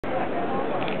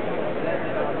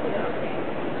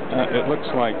It looks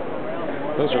like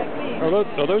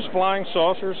are those flying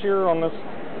saucers here on this?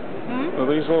 Are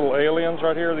these little aliens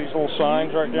right here? These little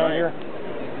signs right down here?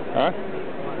 Huh?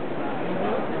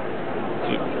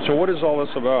 So what is all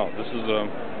this about? This is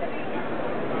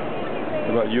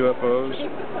about UFOs?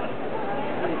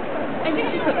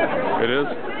 It is?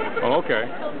 Oh, okay.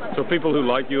 So people who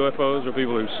like UFOs or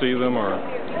people who see them or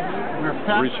we're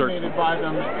fascinated by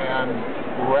them, and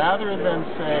rather than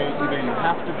say either you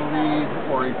have to believe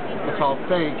or it's all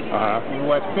fake,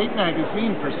 what Fake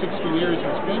Magazine for 60 years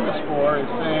is famous for is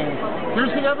saying, here's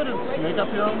the evidence, make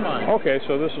up your own mind. Okay,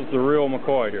 so this is the real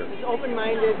McCoy here. It's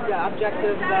open-minded,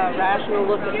 objective, rational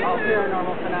look at all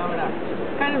paranormal phenomena.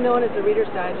 It's kind of known as the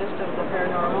Reader's Digest of the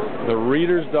paranormal. The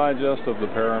Reader's Digest of the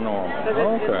paranormal.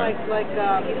 It's like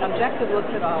objective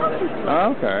looks at all of it.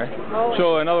 Okay.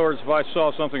 So in other words, if I saw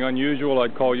something unusual,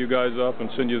 I'd call you guys up and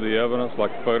send you the evidence,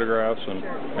 like photographs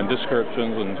and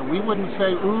descriptions. And we wouldn't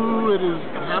say, ooh, it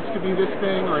has to be this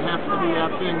thing or it has to be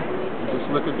that thing. We just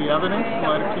look at the evidence and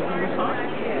let it keep you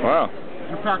decide. Wow.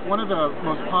 In fact, one of the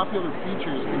most popular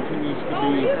features continues to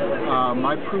be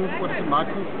My Proof of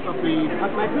Survival.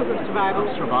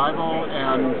 Survival,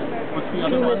 and what's the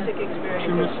other one?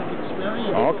 True Mystic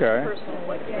Experience. Okay.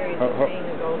 Personal experience of seeing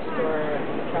a ghost or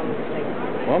some thing.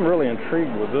 Well, I'm really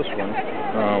intrigued with this one.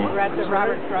 That's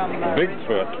Robert from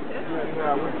Bigfoot.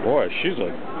 Boy, she's a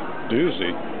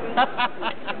doozy.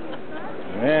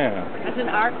 Yeah. That's an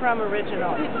Art Crumb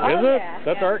original. Is it?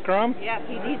 That's Art Crumb? Yeah,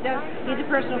 he's a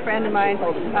personal friend of mine.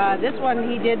 This one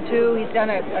he did too. He's done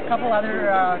a couple other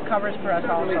covers for us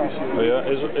also. Yeah.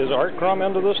 Is Art Crumb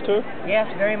into this too? Yes,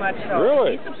 very much so.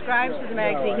 Really? He subscribes to the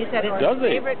magazine. He said it's his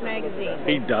favorite magazine.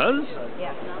 He does?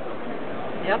 Yes.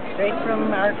 Yep, straight from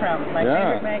Art Crumb, my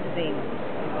favorite magazine.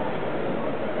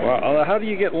 Well, how do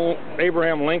you get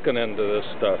Abraham Lincoln into this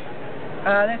stuff?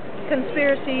 The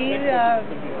conspiracy.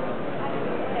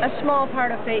 A small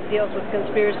part of fate deals with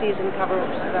conspiracies and covers.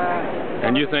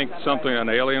 And you think an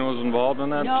alien was involved in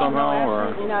that somehow? No,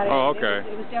 absolutely not. Oh, okay.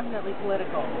 It was definitely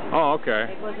political. Oh, okay.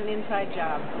 It was an inside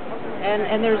job.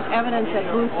 And there's evidence that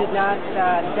Booth did not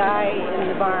die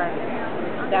in the barn.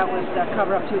 That was a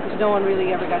cover-up too, because no one really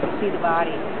ever got to see the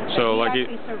body. So, but he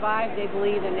actually survived, they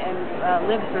believe, and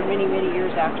lived for many, many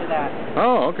years after that.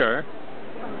 Oh, okay.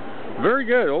 Very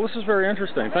good. Well, this is very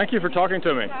interesting. Thank you for talking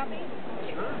to me.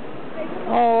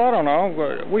 Oh, I don't know.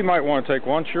 We might want to take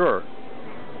one, sure.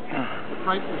 The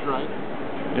price is right.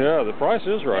 Yeah, the price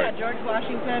is right. Yeah, George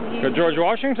Washington. Got George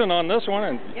Washington on this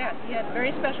one. Yes, he had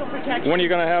very special protection. When are you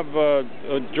going to have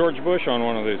George Bush on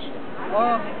one of these?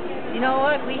 Well, you know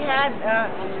what? We had,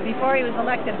 before he was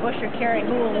elected, Bush or Kerry,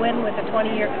 who will win with a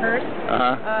 20-year curse.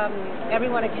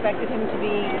 Everyone expected him to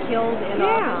be killed in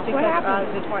office because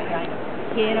of the 20.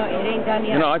 You know, it ain't done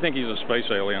yet. You know, I think he's a space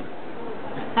alien.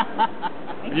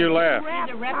 You laugh.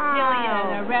 He's a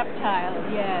reptilian, a reptile,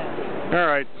 yes. All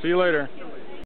right, see you later.